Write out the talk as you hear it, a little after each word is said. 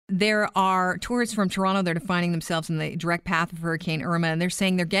there are tourists from Toronto that are finding themselves in the direct path of Hurricane Irma, and they're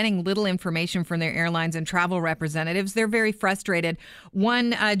saying they're getting little information from their airlines and travel representatives. They're very frustrated.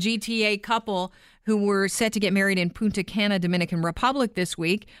 One GTA couple who were set to get married in Punta Cana, Dominican Republic this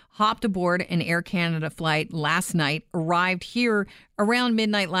week, hopped aboard an Air Canada flight last night, arrived here around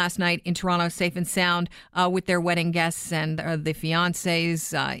midnight last night in Toronto, safe and sound, with their wedding guests and the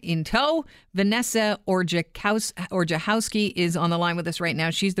fiancés in tow. Vanessa Orjahowski is on the line with us right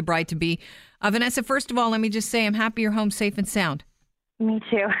now. She's the bride-to-be. Vanessa, first of all, let me just say I'm happy you're home safe and sound. Me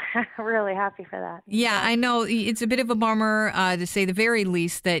too. Really happy for that. Yeah, I know it's a bit of a bummer, to say the very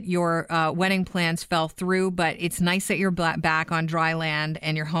least, that your wedding plans fell through, but it's nice that you're back on dry land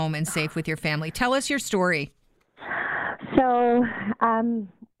and you're home and safe with your family. Tell us your story. So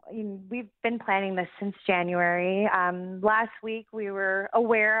we've been planning this since January. Last week, we were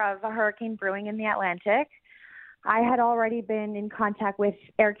aware of a hurricane brewing in the Atlantic. I had already been in contact with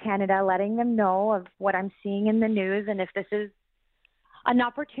Air Canada, letting them know of what I'm seeing in the news and if this is an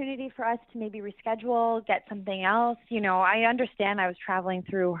opportunity for us to maybe reschedule, get something else. You know, I understand I was traveling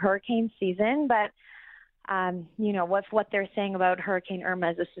through hurricane season, but, with what they're saying about Hurricane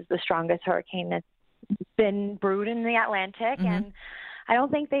Irma, this is the strongest hurricane that's been brewed in the Atlantic. Mm-hmm. And I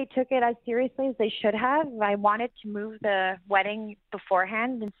don't think they took it as seriously as they should have. I wanted to move the wedding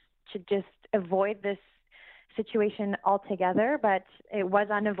beforehand and to just avoid this situation altogether, but it was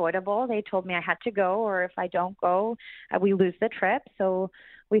unavoidable. They told me I had to go, or if I don't go, we lose the trip. So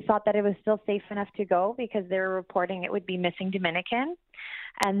we thought that it was still safe enough to go because they were reporting it would be missing Dominican.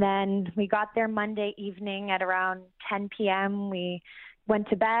 And then we got there Monday evening at around 10 p.m. We went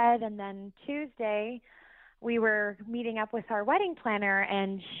to bed, and then Tuesday we were meeting up with our wedding planner,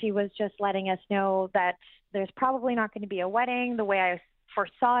 and she was just letting us know that there's probably not going to be a wedding the way I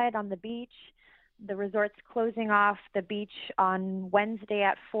foresaw it on the beach. The resort's closing off the beach on Wednesday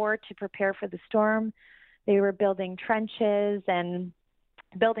at 4 to prepare for the storm. They were building trenches and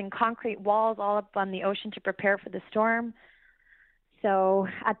building concrete walls all up on the ocean to prepare for the storm. So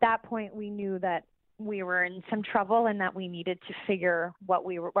at that point, we knew that we were in some trouble and that we needed to figure what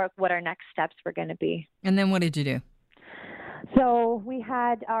our next steps were going to be. And then what did you do? So we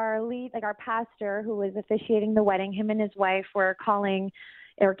had our lead, our pastor who was officiating the wedding, him and his wife were calling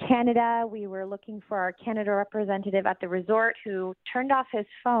Air Canada. We were looking for our Canada representative at the resort who turned off his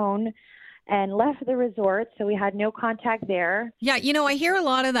phone and left the resort, so we had no contact there. Yeah, I hear a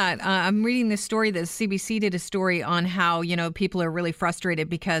lot of that. I'm reading this story, the CBC did a story on how, people are really frustrated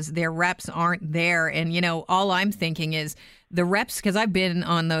because their reps aren't there. And, all I'm thinking is the reps, because I've been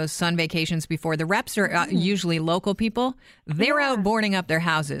on those sun vacations before, the reps are usually local people. They're out boarding up their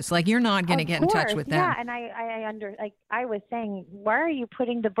houses. Like, you're not going to get in touch with them. Yeah, and I was saying, why are you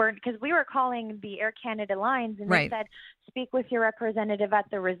putting the burden? Because we were calling the Air Canada lines, and they said, speak with your representative at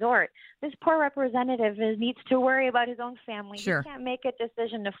the resort. This poor representative needs to worry about his own family. Sure. He can't make a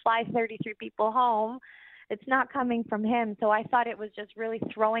decision to fly 33 people home. It's not coming from him. So I thought it was just really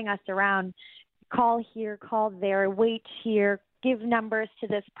throwing us around. Call here, call there, wait here, give numbers to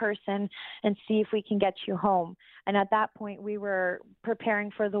this person and see if we can get you home. And at that point, we were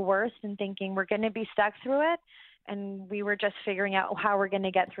preparing for the worst and thinking we're going to be stuck through it. And we were just figuring out how we're going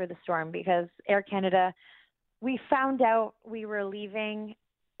to get through the storm because Air Canada, we found out we were leaving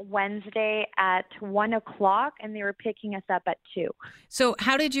Wednesday at 1 o'clock and they were picking us up at 2. So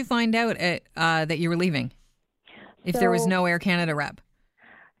how did you find out that you were leaving if there was no Air Canada rep?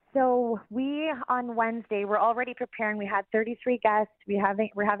 So we, on Wednesday, we're already preparing. We had 33 guests.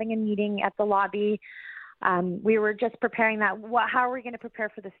 We're having a meeting at the lobby. We were just preparing that. How are we going to prepare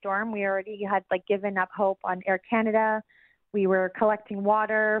for the storm? We already had given up hope on Air Canada. We were collecting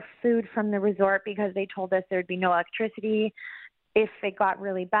water, food from the resort because they told us there'd be no electricity. If it got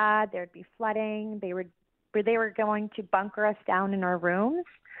really bad, there'd be flooding. They were going to bunker us down in our rooms.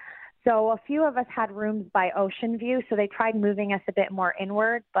 So a few of us had rooms by ocean view, so they tried moving us a bit more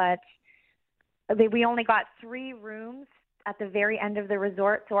inward, but we only got 3 rooms at the very end of the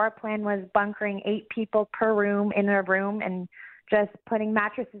resort. So our plan was bunkering 8 people per room in a room and just putting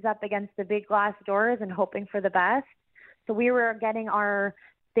mattresses up against the big glass doors and hoping for the best. So we were getting our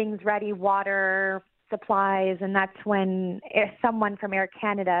things ready, water, supplies, and that's when someone from Air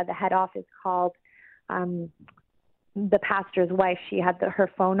Canada, the head office, called the pastor's wife. She had her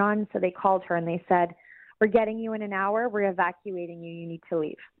phone on, so they called her and they said, we're getting you in an hour. We're evacuating you. You need to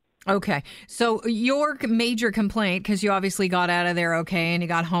leave. Okay. So your major complaint, because you obviously got out of there okay and you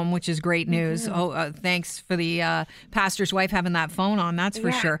got home, which is great news. Mm-hmm. Thanks for the pastor's wife having that phone on. That's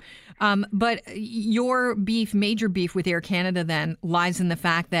for sure. But your major beef with Air Canada then lies in the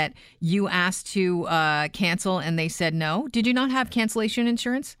fact that you asked to cancel and they said no. Did you not have cancellation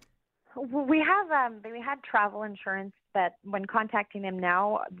insurance? We had travel insurance, but when contacting them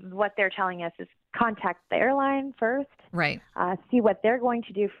now, what they're telling us is contact the airline first, Right. see what they're going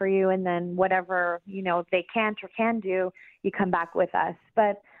to do for you, and then whatever they can't or can do, you come back with us.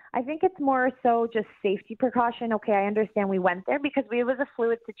 But I think it's more so just safety precaution. Okay, I understand we went there because it was a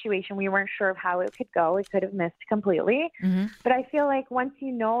fluid situation. We weren't sure of how it could go. It could have missed completely. Mm-hmm. But I feel like once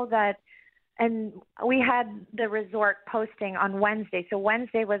you know that. And we had the resort posting on Wednesday. So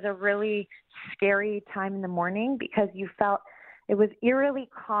Wednesday was a really scary time in the morning because you felt it was eerily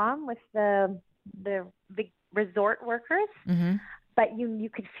calm with the resort workers. Mm-hmm. But you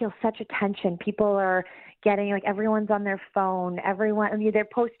could feel such a tension. People are getting, like, everyone's on their phone. They're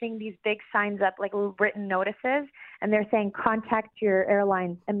posting these big signs up, like written notices, and they're saying contact your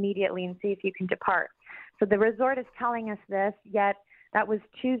airlines immediately and see if you can depart. So the resort is telling us this, yet that was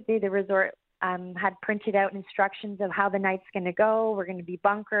Tuesday. The resort had printed out instructions of how the night's going to go. We're going to be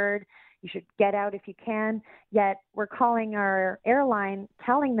bunkered. You should get out if you can. Yet we're calling our airline,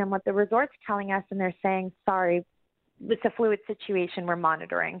 telling them what the resort's telling us, and they're saying, sorry, it's a fluid situation. We're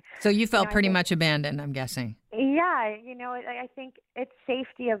monitoring. So you felt pretty much abandoned, I'm guessing. Yeah, I think it's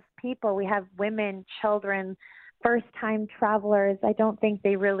safety of people. We have women, children, first-time travelers. I don't think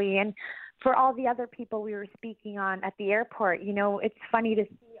they really, and for all the other people we were speaking on at the airport, it's funny to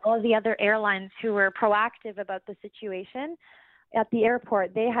see all the other airlines who were proactive about the situation at the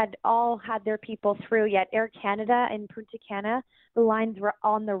airport. They had all had their people through, yet Air Canada and Punta Cana, the lines were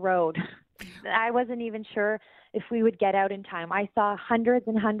on the road. I wasn't even sure if we would get out in time. I saw hundreds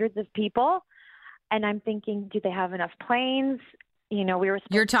and hundreds of people, and I'm thinking, do they have enough planes? We were.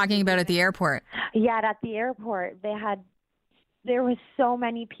 You're talking about at the airport. Yeah, at the airport, there was so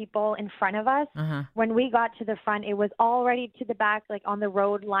many people in front of us. Uh-huh. When we got to the front, it was already to the back, like on the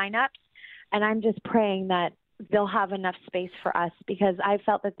road lineups. And I'm just praying that they'll have enough space for us because I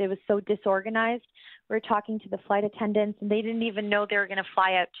felt that it was so disorganized. We were talking to the flight attendants, and they didn't even know they were going to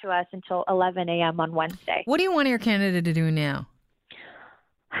fly out to us until 11 a.m. on Wednesday. What do you want Air Canada to do now?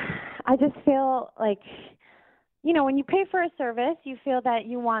 I just feel like, when you pay for a service, you feel that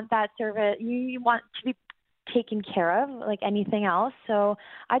you want that service, you want to be taken care of like anything else. So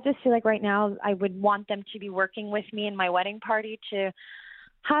I just feel like right now I would want them to be working with me in my wedding party to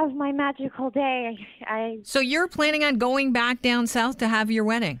have my magical day. So you're planning on going back down south to have your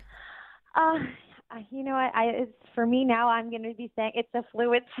wedding? It's for me now. I'm going to be saying it's a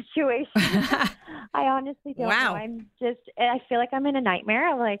fluid situation. I honestly don't know. I feel like I'm in a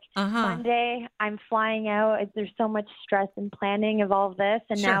nightmare. Like Monday, I'm flying out. There's so much stress and planning of all of this,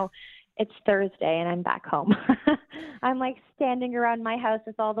 and now it's Thursday and I'm back home. I'm like standing around my house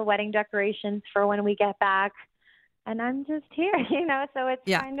with all the wedding decorations for when we get back. And I'm just here, so it's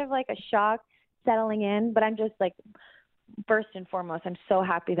kind of like a shock settling in. But I'm just like, first and foremost, I'm so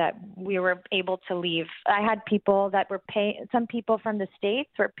happy that we were able to leave. I had people that were paying, some people from the States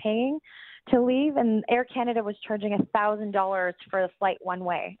were paying to leave, and Air Canada was charging $1,000 for the flight one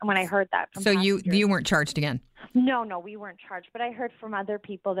way. And when I heard that from passengers, you weren't charged again? No, we weren't charged. But I heard from other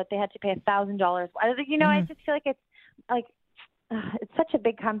people that they had to pay $1,000. I just feel like it's like it's such a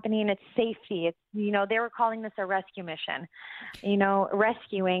big company and it's safety. It's they were calling this a rescue mission.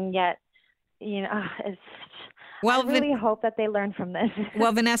 Rescuing, yet it's. Well, I really hope that they learn from this.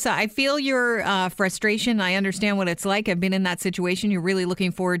 Well, Vanessa, I feel your frustration. I understand what it's like. I've been in that situation. You're really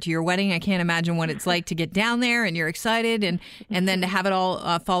looking forward to your wedding. I can't imagine what it's like to get down there and you're excited and then to have it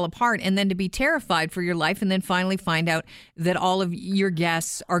all fall apart and then to be terrified for your life and then finally find out that all of your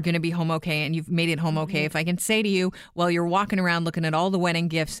guests are going to be home okay and you've made it home okay. If I can say to you while you're walking around looking at all the wedding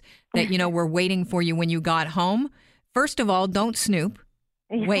gifts that, were waiting for you when you got home, first of all, don't snoop.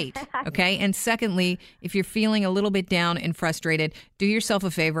 Wait, okay? And secondly, if you're feeling a little bit down and frustrated, do yourself a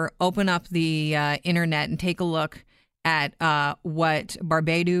favor, open up the internet and take a look at what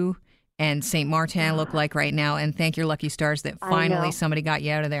Barbados and St. Martin look like right now and thank your lucky stars that finally somebody got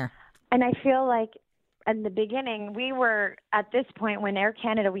you out of there. And I feel like in the beginning, we were at this point when Air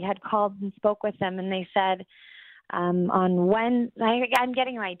Canada, we had called and spoke with them and they said on Wednesday, I'm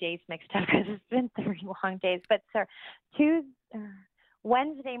getting my days mixed up because it's been 3 long days, but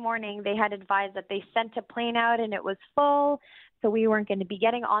Wednesday morning, they had advised that they sent a plane out and it was full, so we weren't going to be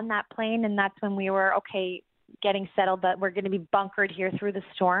getting on that plane, and that's when we were, getting settled that we're going to be bunkered here through the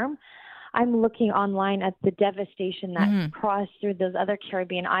storm. I'm looking online at the devastation that crossed through those other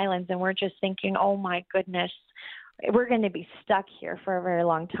Caribbean islands, and we're just thinking, oh my goodness, we're going to be stuck here for a very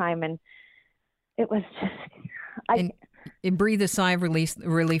long time, and it was just... breathe a sigh of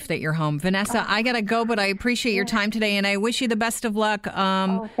relief that you're home. Vanessa, I got to go, but I appreciate your time today, and I wish you the best of luck.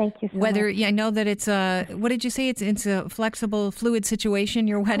 Thank you so much. I know that it's what did you say? It's a flexible, fluid situation,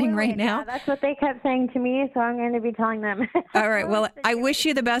 your wedding right now? Yeah, that's what they kept saying to me, so I'm going to be telling them. All right. Well, I wish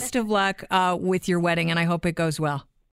you the best of luck with your wedding, and I hope it goes well.